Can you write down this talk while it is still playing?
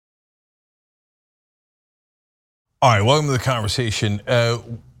All right, welcome to the conversation.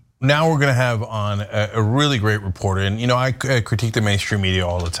 Now we're going to have on a really great reporter. And I critique the mainstream media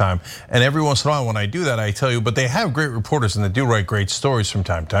all the time. And every once in a while when I do that, I tell you, but they have great reporters and they do write great stories from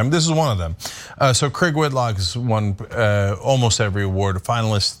time to time. This is one of them. So Craig Whitlock has won almost every award, a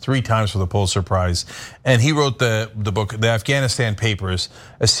finalist 3 times for the Pulitzer Prize. And he wrote the book, The Afghanistan Papers,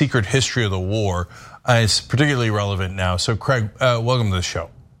 A Secret History of the War. It's particularly relevant now. So Craig, welcome to the show.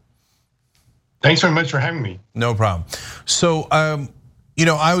 Thanks very much for having me. No problem. So,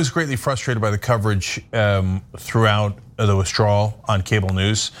 I was greatly frustrated by the coverage throughout the withdrawal on cable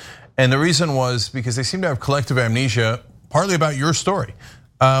news. And the reason was because they seem to have collective amnesia, partly about your story,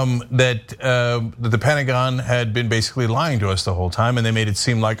 that the Pentagon had been basically lying to us the whole time. And they made it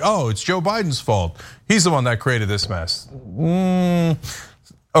seem like, oh, it's Joe Biden's fault. He's the one that created this mess.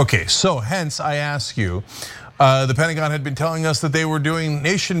 Okay, so hence I ask you, the Pentagon had been telling us that they were doing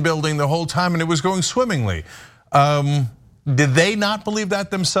nation building the whole time and it was going swimmingly. Did they not believe that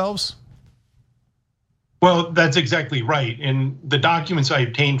themselves? Well, that's exactly right. In the documents I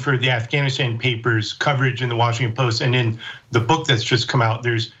obtained for the Afghanistan Papers coverage in the Washington Post and in the book that's just come out,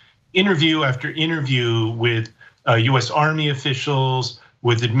 there's interview after interview with US Army officials,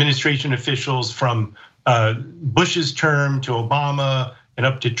 with administration officials from Bush's term to Obama and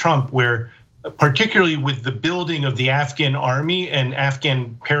up to Trump, where particularly with the building of the Afghan army and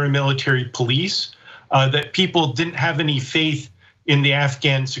Afghan paramilitary police, that people didn't have any faith in the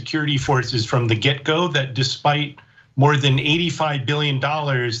Afghan security forces from the get-go, that despite more than $85 billion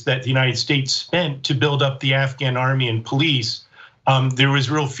that the United States spent to build up the Afghan army and police, there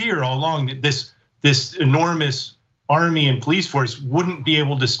was real fear all along that this enormous army and police force wouldn't be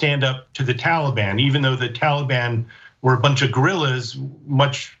able to stand up to the Taliban, even though the Taliban were a bunch of guerrillas,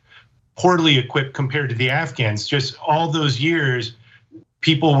 much poorly equipped compared to the Afghans. Just all those years,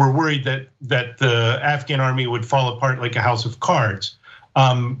 people were worried that the Afghan army would fall apart like a house of cards.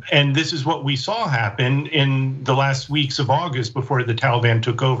 And this is what we saw happen in the last weeks of August before the Taliban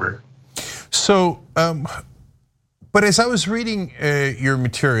took over. So, but as I was reading your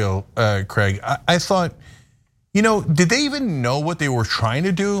material, Craig, I thought, did they even know what they were trying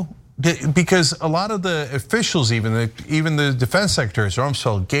to do? Because a lot of the officials, even the defense secretaries,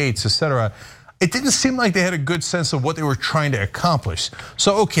 Rumsfeld, Gates, etc., it didn't seem like they had a good sense of what they were trying to accomplish.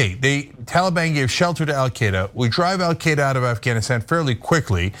 So, okay, Taliban gave shelter to Al Qaeda. We drive Al Qaeda out of Afghanistan fairly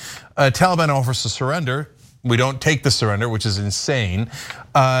quickly. Taliban offers to surrender. We don't take the surrender, which is insane.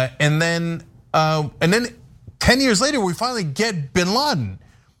 And then 10 years later, we finally get Bin Laden.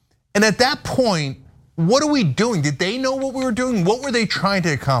 And at that point, what are we doing? Did they know what we were doing? What were they trying to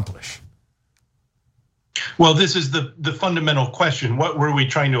accomplish? Well, this is the fundamental question. What were we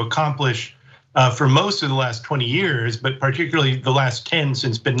trying to accomplish for most of the last 20 years, but particularly the last 10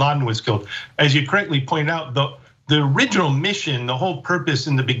 since Bin Laden was killed? As you correctly pointed out, the original mission, the whole purpose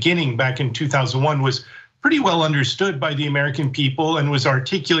in the beginning back in 2001 was pretty well understood by the American people and was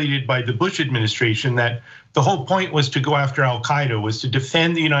articulated by the Bush administration, that the whole point was to go after Al Qaeda, was to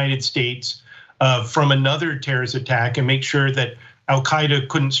defend the United States from another terrorist attack and make sure that Al Qaeda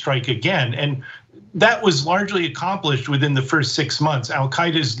couldn't strike again. And that was largely accomplished within the first 6 months. Al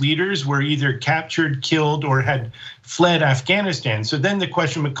Qaeda's leaders were either captured, killed, or had fled Afghanistan. So then the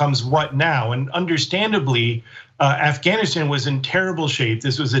question becomes, what now? And understandably, Afghanistan was in terrible shape.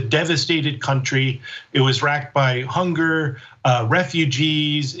 This was a devastated country. It was racked by hunger,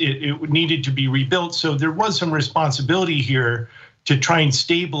 refugees. It needed to be rebuilt. So there was some responsibility here to try and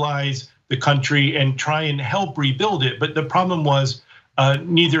stabilize the country and try and help rebuild it. But the problem was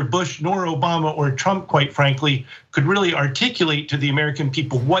neither Bush nor Obama or Trump, quite frankly, could really articulate to the American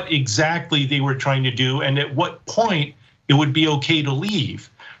people what exactly they were trying to do and at what point it would be okay to leave.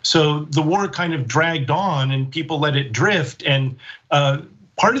 So the war kind of dragged on and people let it drift. And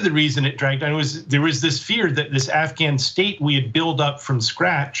part of the reason it dragged on was there was this fear that this Afghan state we had built up from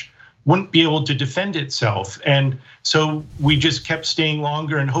scratch wouldn't be able to defend itself. And so we just kept staying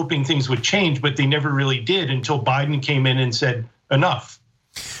longer and hoping things would change, but they never really did until Biden came in and said, enough.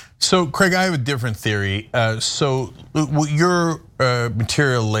 So Craig, I have a different theory. So what your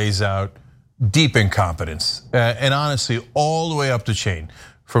material lays out, deep incompetence, and honestly, all the way up the chain,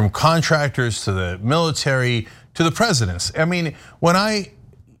 from contractors to the military to the presidents. I mean, when I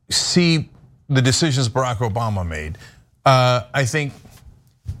see the decisions Barack Obama made, I think,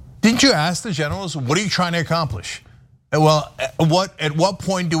 didn't you ask the generals, what are you trying to accomplish? Well, at what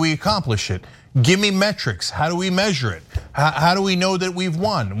point do we accomplish it? Give me metrics. How do we measure it? How do we know that we've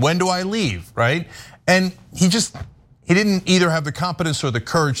won? When do I leave, right? And he he didn't either have the competence or the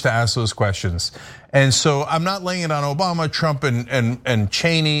courage to ask those questions. And so I'm not laying it on Obama, Trump, and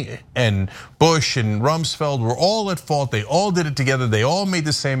Cheney, and Bush, and Rumsfeld were all at fault. They all did it together. They all made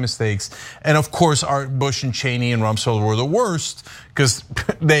the same mistakes. And of course, Bush and Cheney and Rumsfeld were the worst because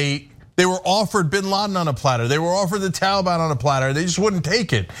they were offered bin Laden on a platter. They were offered the Taliban on a platter. They just wouldn't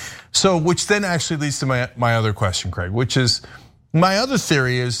take it. So, which then actually leads to my other question, Craig, which is, my other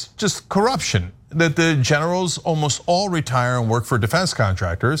theory is just corruption, that the generals almost all retire and work for defense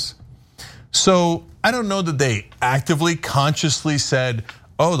contractors. So I don't know that they actively, consciously said,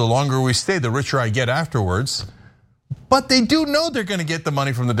 oh, the longer we stay, the richer I get afterwards. But they do know they're gonna get the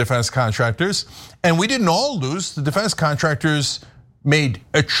money from the defense contractors. And we didn't all lose. The defense contractors made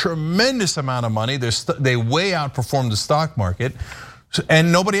a tremendous amount of money. They way outperformed the stock market, and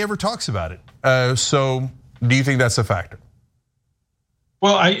nobody ever talks about it. So do you think that's a factor?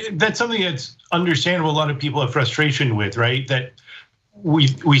 Well, that's something that's understandable. A lot of people have frustration with, right? That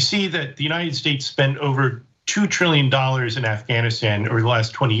we see that the United States spent over $2 trillion in Afghanistan over the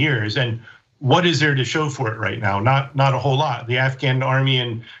last 20 years. And what is there to show for it right now? Not a whole lot. The Afghan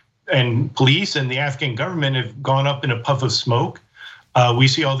army and police and the Afghan government have gone up in a puff of smoke. We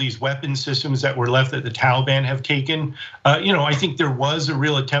see all these weapon systems that were left that the Taliban have taken. I think there was a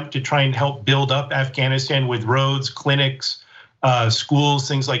real attempt to try and help build up Afghanistan with roads, clinics, schools,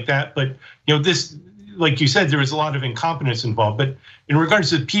 things like that. But this, like you said, there was a lot of incompetence involved. But in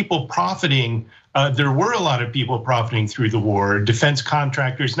regards to people profiting, there were a lot of people profiting through the war. Defense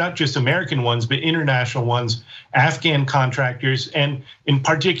contractors, not just American ones, but international ones, Afghan contractors, and in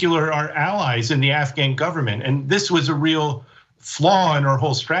particular our allies in the Afghan government. And this was a real flaw in our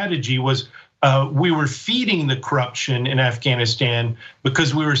whole strategy, was we were feeding the corruption in Afghanistan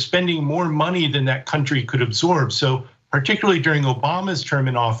because we were spending more money than that country could absorb. So particularly during Obama's term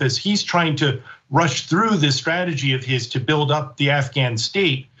in office, he's trying to rush through this strategy of his to build up the Afghan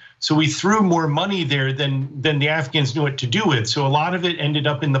state. So we threw more money there than the Afghans knew what to do with. So a lot of it ended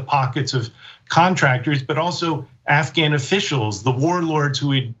up in the pockets of contractors, but also Afghan officials, the warlords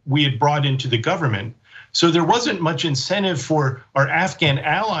who we had brought into the government. So there wasn't much incentive for our Afghan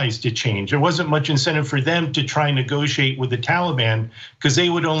allies to change. There wasn't much incentive for them to try and negotiate with the Taliban, because they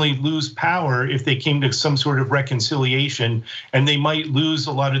would only lose power if they came to some sort of reconciliation, and they might lose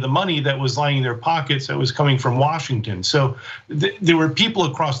a lot of the money that was lying in their pockets that was coming from Washington. So there were people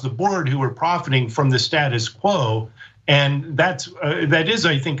across the board who were profiting from the status quo. And that is,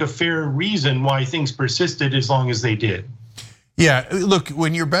 I think, a fair reason why things persisted as long as they did. Yeah, look,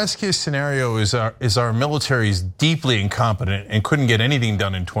 when your best case scenario is our military is deeply incompetent and couldn't get anything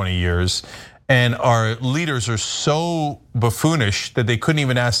done in 20 years, and our leaders are so buffoonish that they couldn't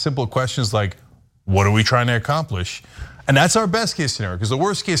even ask simple questions like, what are we trying to accomplish? And that's our best case scenario, because the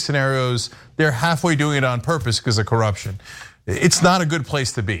worst case scenarios, they're halfway doing it on purpose because of corruption. It's not a good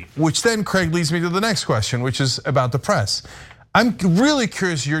place to be, which then, Craig, leads me to the next question, which is about the press. I'm really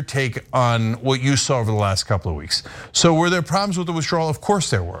curious your take on what you saw over the last couple of weeks. So were there problems with the withdrawal? Of course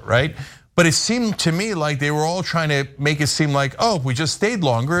there were, right? But it seemed to me like they were all trying to make it seem like, oh, if we just stayed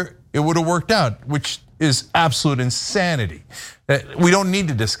longer, it would have worked out, which is absolute insanity. We don't need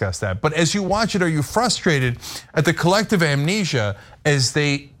to discuss that. But as you watch it, are you frustrated at the collective amnesia as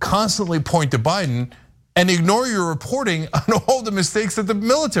they constantly point to Biden and ignore your reporting on all the mistakes that the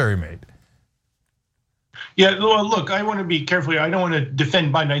military made? Yeah, well, look, I want to be careful. I don't want to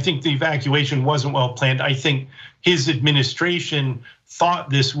defend Biden. I think the evacuation wasn't well planned. I think his administration thought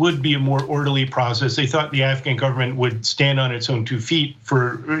this would be a more orderly process. They thought the Afghan government would stand on its own 2 feet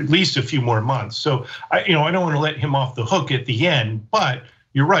for at least a few more months. So I don't want to let him off the hook at the end. But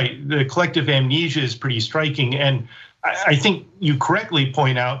you're right, the collective amnesia is pretty striking. And I think you correctly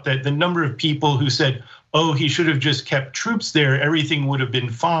point out that the number of people who said, oh, he should have just kept troops there, everything would have been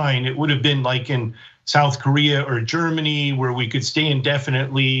fine. It would have been like in South Korea or Germany, where we could stay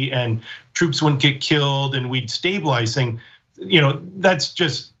indefinitely and troops wouldn't get killed and we'd stabilize things. That's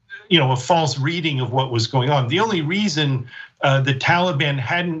just a false reading of what was going on. The only reason the Taliban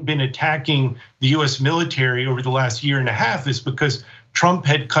hadn't been attacking the US military over the last year and a half is because Trump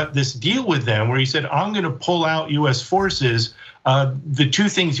had cut this deal with them where he said, I'm gonna pull out US forces. The two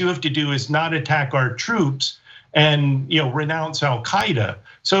things you have to do is not attack our troops and renounce Al Qaeda.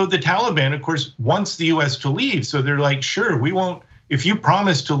 So the Taliban, of course, wants the US to leave. So they're like, sure, we won't, if you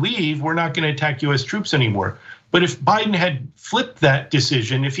promise to leave, we're not gonna attack US troops anymore. But if Biden had flipped that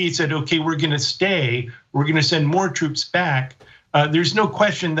decision, if he said, okay, we're gonna stay, we're gonna send more troops back, there's no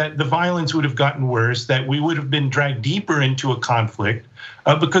question that the violence would have gotten worse, that we would have been dragged deeper into a conflict.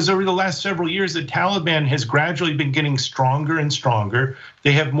 Because over the last several years, the Taliban has gradually been getting stronger and stronger.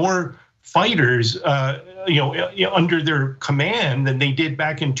 They have more fighters, under their command than they did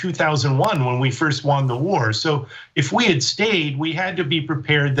back in 2001 when we first won the war. So if we had stayed, we had to be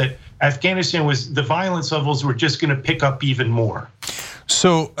prepared that Afghanistan the violence levels were just going to pick up even more.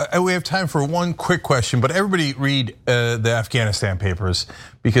 So we have time for one quick question, but everybody read the Afghanistan papers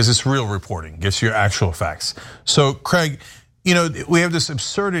because it's real reporting, gets you actual facts. So Craig, we have this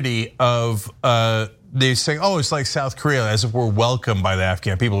absurdity of they say, oh, it's like South Korea, as if we're welcomed by the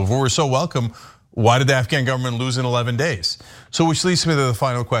Afghan people. If we were so welcome, why did the Afghan government lose in 11 days? So which leads me to the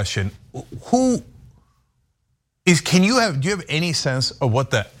final question. Do you have any sense of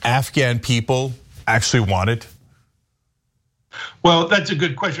what the Afghan people actually wanted? Well, that's a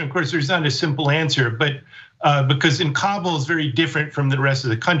good question. Of course, there's not a simple answer, but because in Kabul is very different from the rest of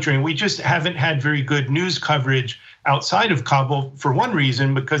the country, and we just haven't had very good news coverage outside of Kabul for one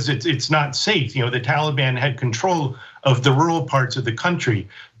reason, because it's not safe. The Taliban had control of the rural parts of the country.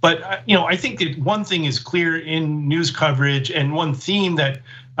 But I think that one thing is clear in news coverage, and one theme that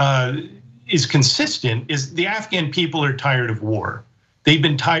is consistent is the Afghan people are tired of war. They've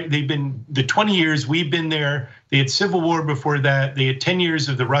been tired. They've been the 20 years we've been there. They had civil war before that. They had 10 years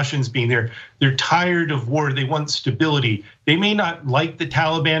of the Russians being there. They're tired of war. They want stability. They may not like the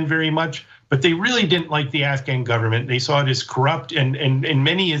Taliban very much, but they really didn't like the Afghan government. They saw it as corrupt and in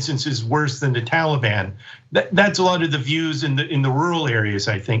many instances worse than the Taliban. That's a lot of the views in the rural areas,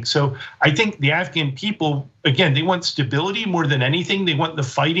 I think. So I think the Afghan people, again, they want stability more than anything. They want the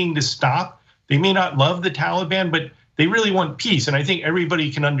fighting to stop. They may not love the Taliban, but they really want peace, and I think everybody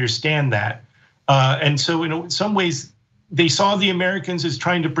can understand that. And so, in some ways, they saw the Americans as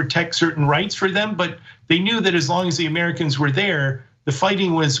trying to protect certain rights for them, but they knew that as long as the Americans were there, the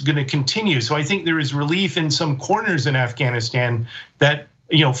fighting was going to continue. So I think there is relief in some corners in Afghanistan that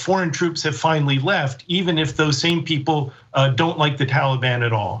foreign troops have finally left, even if those same people don't like the Taliban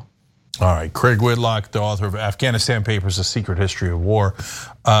at all. All right, Craig Whitlock, the author of Afghanistan Papers: A Secret History of War,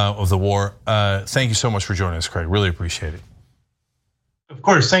 Thank you so much for joining us, Craig. Really appreciate it. Of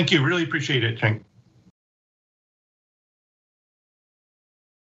course, thank you. Really appreciate it, Cenk.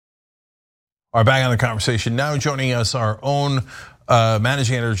 All right, back on the conversation now. Joining us, our own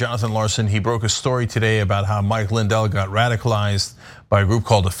managing editor, Jonathan Larson. He broke a story today about how Mike Lindell got radicalized by a group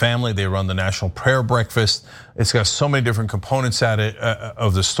called The Family. They run the National Prayer Breakfast. It's got so many different components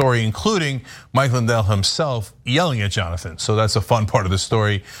of the story, including Mike Lindell himself yelling at Jonathan. So that's a fun part of the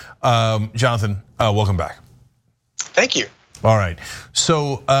story. Jonathan, welcome back. Thank you. All right,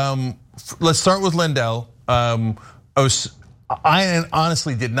 so let's start with Lindell. I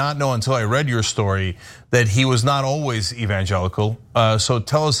honestly did not know until I read your story that he was not always evangelical. So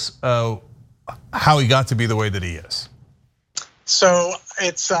tell us how he got to be the way that he is. So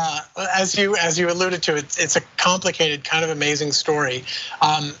it's as you alluded to, it's a complicated, kind of amazing story.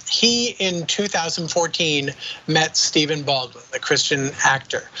 He in 2014 met Stephen Baldwin, the Christian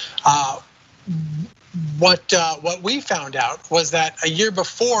actor. What we found out was that a year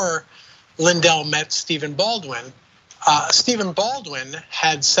before Lindell met Stephen Baldwin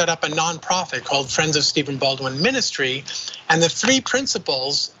had set up a nonprofit called Friends of Stephen Baldwin Ministry, and the three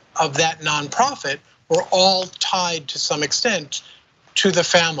principles of that nonprofit were all tied to some extent to the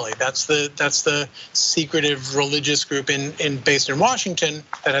family. That's the secretive religious group based in Washington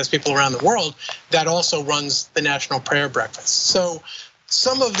that has people around the world that also runs the National Prayer Breakfast. So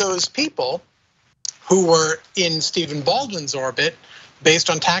some of those people who were in Stephen Baldwin's orbit, based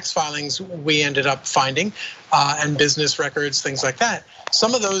on tax filings we ended up finding and business records, things like that,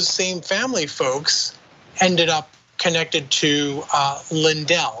 some of those same family folks ended up connected to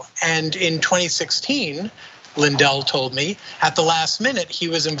Lindell. And in 2016, Lindell told me at the last minute he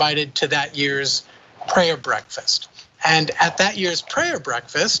was invited to that year's prayer breakfast. And at that year's prayer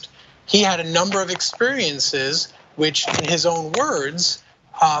breakfast, he had a number of experiences which, in his own words,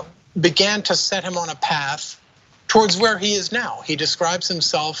 began to set him on a path towards where he is now. He describes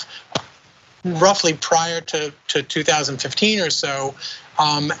himself roughly prior to 2015 or so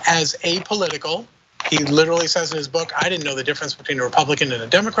as apolitical. He literally says in his book, I didn't know the difference between a Republican and a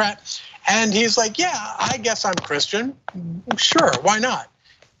Democrat. And he's like, yeah, I guess I'm Christian. Sure, why not?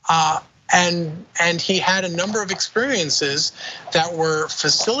 And he had a number of experiences that were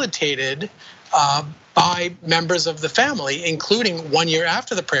facilitated by members of the family, including 1 year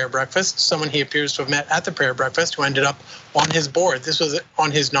after the prayer breakfast, someone he appears to have met at the prayer breakfast who ended up on his board. This was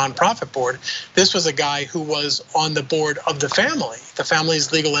on his nonprofit board. This was a guy who was on the board of the family. The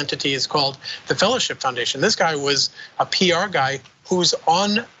family's legal entity is called the Fellowship Foundation. This guy was a PR guy who's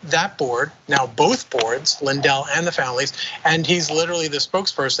on that board, now both boards, Lindell and the family's, and he's literally the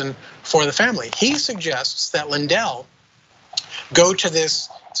spokesperson for the family. He suggests that Lindell go to this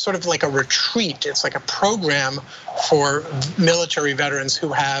sort of like a retreat. It's like a program for military veterans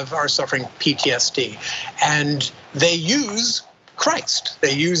who are suffering PTSD. And they use Christ.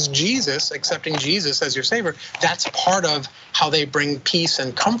 They use Jesus, accepting Jesus as your savior. That's part of how they bring peace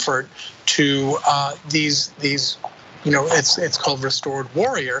and comfort to these. It's called Restored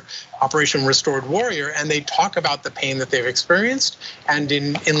Warrior, Operation Restored Warrior, and they talk about the pain that they've experienced. And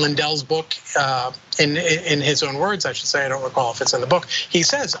in Lindell's book, in his own words, I should say, I don't recall if it's in the book, he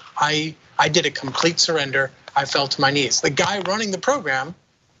says, I did a complete surrender. I fell to my knees. The guy running the program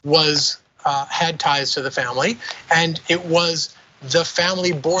had ties to the family, and it was the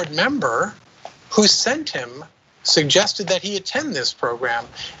family board member who suggested that he attend this program.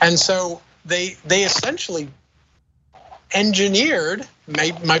 And so they essentially engineered,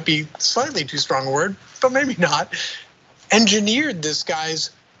 might be slightly too strong a word, but maybe not, engineered this guy's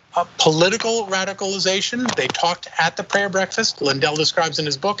political radicalization. They talked at the prayer breakfast. Lindell describes in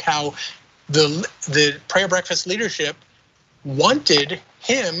his book how the prayer breakfast leadership wanted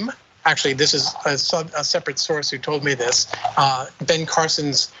him, actually this is a separate source who told me this, Ben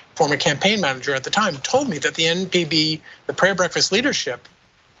Carson's former campaign manager at the time told me that the NPB, the prayer breakfast leadership,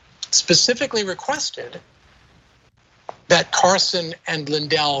 specifically requested that Carson and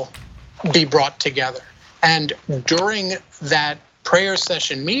Lindell be brought together. And during that prayer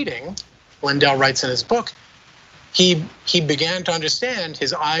session meeting, Lindell writes in his book, he began to understand,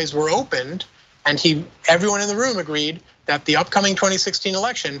 his eyes were opened, and everyone in the room agreed that the upcoming 2016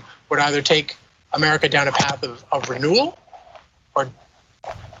 election would either take America down a path of renewal or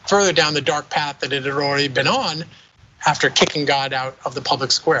further down the dark path that it had already been on after kicking God out of the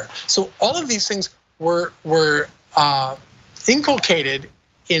public square. So all of these things were inculcated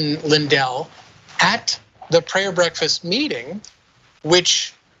in Lindell at the prayer breakfast meeting,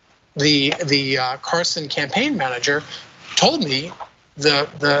 which the Carson campaign manager told me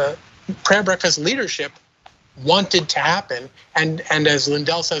the prayer breakfast leadership wanted to happen. And as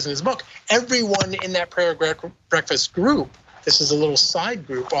Lindell says in his book, everyone in that prayer breakfast group, this is a little side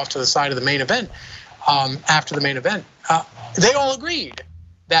group off to the side of the main event, after the main event, they all agreed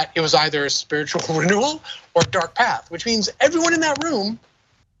that it was either a spiritual renewal or a dark path, which means everyone in that room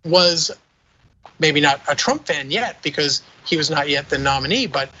was maybe not a Trump fan yet because he was not yet the nominee,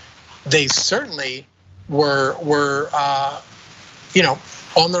 but they certainly were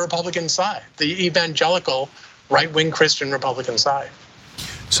on the Republican side, the evangelical right-wing Christian Republican side.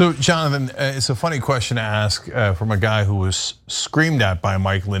 So Jonathan, it's a funny question to ask from a guy who was screamed at by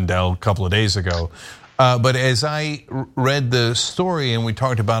Mike Lindell a couple of days ago. But as I read the story and we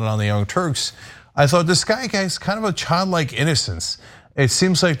talked about it on the Young Turks, I thought this guy has kind of a childlike innocence. It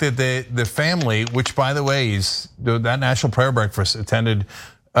seems like that the family, which by the way is that National Prayer Breakfast attended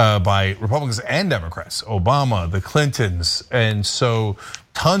by Republicans and Democrats, Obama, the Clintons, and so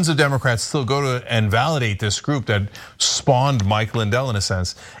tons of Democrats still go to and validate this group that spawned Mike Lindell in a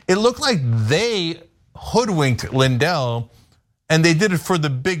sense. It looked like they hoodwinked Lindell and they did it for the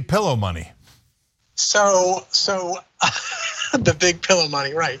big pillow money. So the big pillow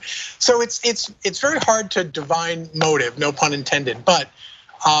money, right? So it's very hard to divine motive, no pun intended. But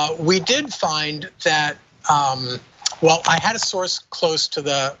we did find that. Well, I had a source close to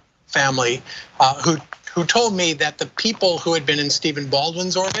the family who told me that the people who had been in Stephen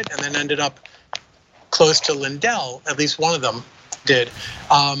Baldwin's orbit and then ended up close to Lindell, at least one of them did,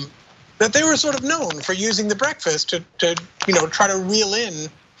 that they were sort of known for using the breakfast to try to reel in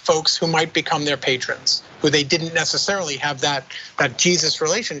folks who might become their patrons, who they didn't necessarily have that Jesus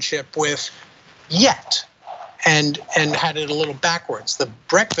relationship with yet, and had it a little backwards. The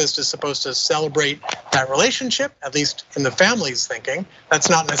breakfast is supposed to celebrate that relationship, at least in the family's thinking. That's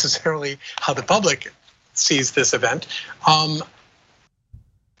not necessarily how the public sees this event. And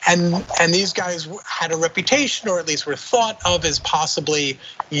these guys had a reputation, or at least were thought of as possibly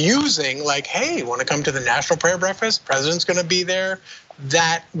using, like, hey, want to come to the National Prayer Breakfast? President's going to be there.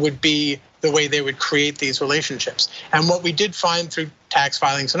 That would be the way they would create these relationships. And what we did find through tax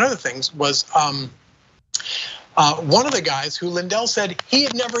filings and other things was one of the guys who Lindell said he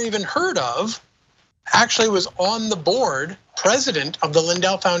had never even heard of actually was on the board, president of the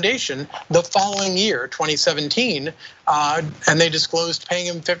Lindell Foundation the following year, 2017, and they disclosed paying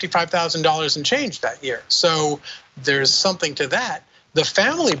him $55,000 and change that year. So there's something to that. The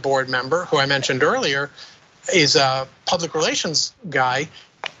family board member, who I mentioned earlier, is a public relations guy.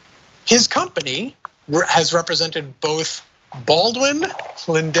 His company has represented both Baldwin,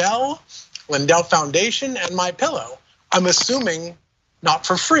 Lindell Foundation, and MyPillow. I'm assuming not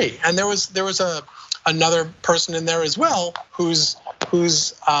for free. And there was another person in there as well whose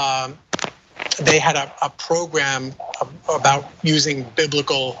they had a program about using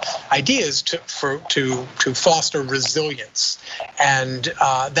biblical ideas to foster resilience, and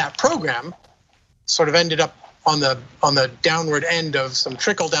that program sort of ended up on the downward end of some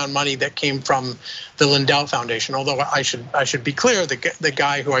trickle down money that came from the Lindell Foundation. Although I should be clear, the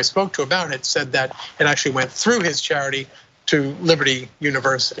guy who I spoke to about it said that it actually went through his charity to Liberty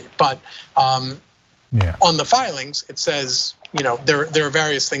University. But on the filings, it says, there are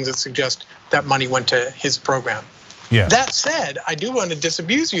various things that suggest that money went to his program. Yeah. That said, I do want to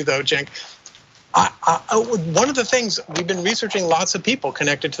disabuse you though, Cenk. One of the things, we've been researching lots of people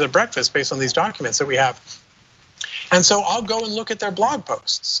connected to the breakfast based on these documents that we have. And so I'll go and look at their blog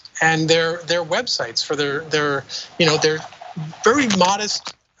posts and their websites for their very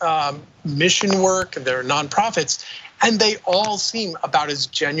modest mission work, their nonprofits, and they all seem about as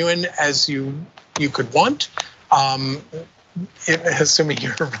genuine as you could want, assuming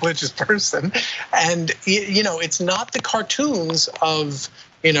you're a religious person. And it's not the cartoons of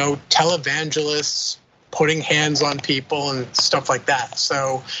televangelists putting hands on people and stuff like that.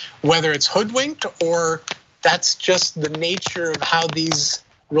 So whether it's hoodwinked or that's just the nature of how these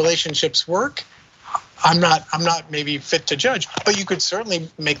relationships work, I'm not maybe fit to judge, but you could certainly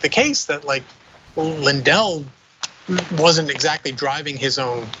make the case that like Lindell wasn't exactly driving his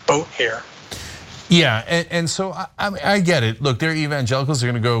own boat here. Yeah, and so I get it. Look, they're evangelicals,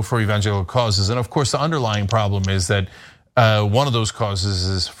 they're gonna go for evangelical causes. And of course, the underlying problem is that one of those causes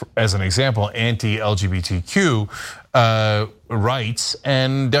is, as an example, anti-LGBTQ rights,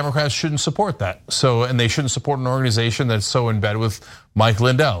 and Democrats shouldn't support that. So, and they shouldn't support an organization that's so in bed with Mike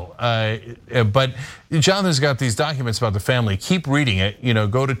Lindell. But Jonathan's got these documents about the family. Keep reading it.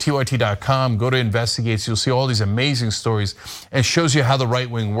 Go to TYT.com, go to Investigates. You'll see all these amazing stories, and shows you how the right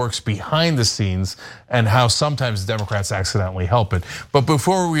wing works behind the scenes and how sometimes Democrats accidentally help it. But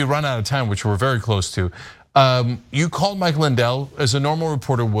before we run out of time, which we're very close to, you called Mike Lindell, as a normal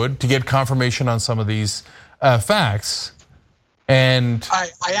reporter would, to get confirmation on some of these facts. And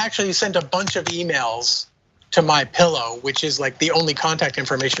I actually sent a bunch of emails to MyPillow, which is like the only contact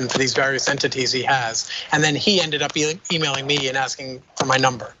information for these various entities he has. And then he ended up emailing me and asking for my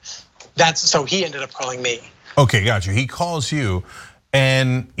number. So he ended up calling me. Okay, got you. He calls you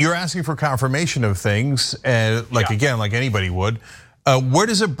and you're asking for confirmation of things, again, like anybody would. Where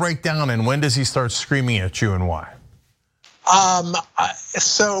does it break down, and when does he start screaming at you, and why?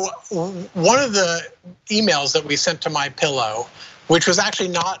 So one of the emails that we sent to MyPillow, which was actually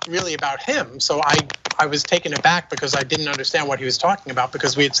not really about him, so I was taken aback because I didn't understand what he was talking about,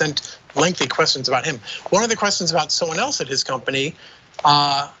 because we had sent lengthy questions about him. One of the questions about someone else at his company,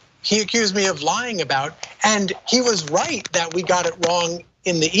 he accused me of lying about, and he was right that we got it wrong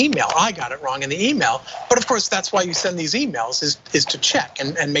in the email. I got it wrong in the email, but of course that's why you send these emails, is to check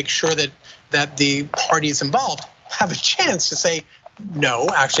and make sure that the parties involved have a chance to say, no,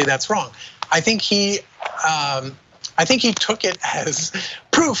 actually that's wrong. I think he took it as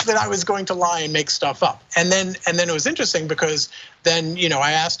proof that I was going to lie and make stuff up. And then it was interesting because then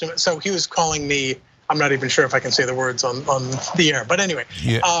I asked him. So he was calling me. I'm not even sure if I can say the words on the air, but anyway.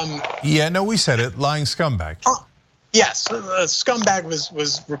 Yeah. No, we said it. Lying scumbag. Yes, scumbag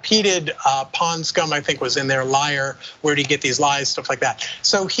was repeated. Pond scum, I think, was in there. Liar. Where do you get these lies? Stuff like that.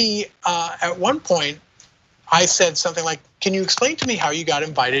 So he, at one point, I said something like, "Can you explain to me how you got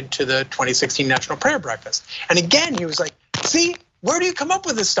invited to the 2016 National Prayer Breakfast?" And again, he was like, "See, where do you come up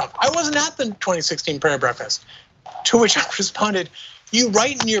with this stuff? I wasn't at the 2016 Prayer Breakfast." To which I responded, "You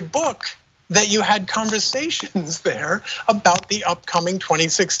write in your book that you had conversations there about the upcoming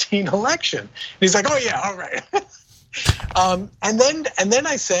 2016 election." And he's like, "Oh yeah, all right." And then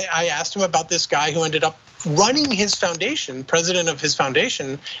I asked him about this guy who ended up running his foundation, president of his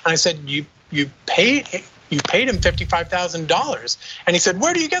foundation, and I said, "You paid him $55,000," and he said,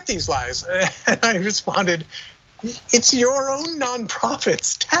 "Where do you get these lies?" And I responded, "It's your own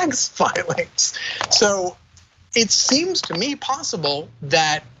nonprofit's tax filings." So it seems to me possible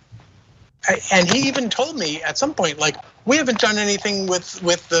that, and he even told me at some point, like, we haven't done anything with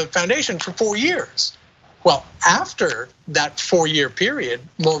the foundation for 4 years. Well, after that 4-year period,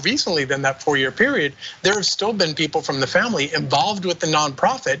 more recently than that 4-year period, there have still been people from the family involved with the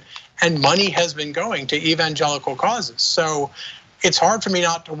nonprofit, and money has been going to evangelical causes. So it's hard for me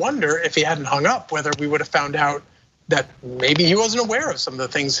not to wonder, if he hadn't hung up, whether we would have found out that maybe he wasn't aware of some of the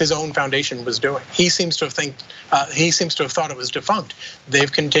things his own foundation was doing. He seems to have thought it was defunct.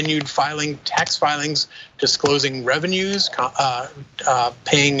 They've continued filing tax filings, disclosing revenues,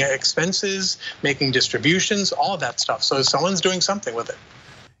 paying expenses, making distributions, all of that stuff. So someone's doing something with it.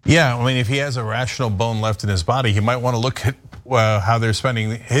 Yeah, I mean, if he has a rational bone left in his body, he might want to look at how they're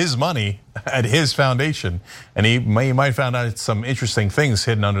spending his money at his foundation, and he might find out some interesting things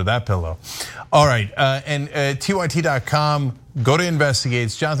hidden under that pillow. All right, and TYT.com, go to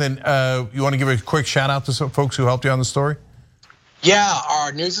Investigates. Jonathan, you want to give a quick shout out to some folks who helped you on the story? Yeah,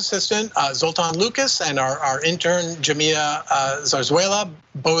 our news assistant, Zoltan Lucas, and our intern, Jamia Zarzuela,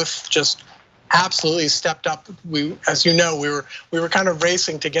 both just absolutely stepped up. As you know, we were kind of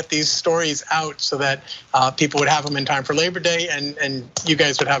racing to get these stories out so that people would have them in time for Labor Day, and you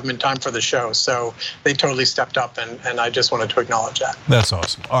guys would have them in time for the show. So they totally stepped up, and I just wanted to acknowledge that. That's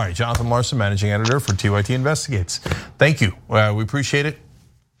awesome. All right, Jonathan Larson, managing editor for TYT Investigates. Thank you. We appreciate it.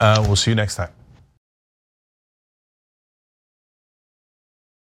 We'll see you next time.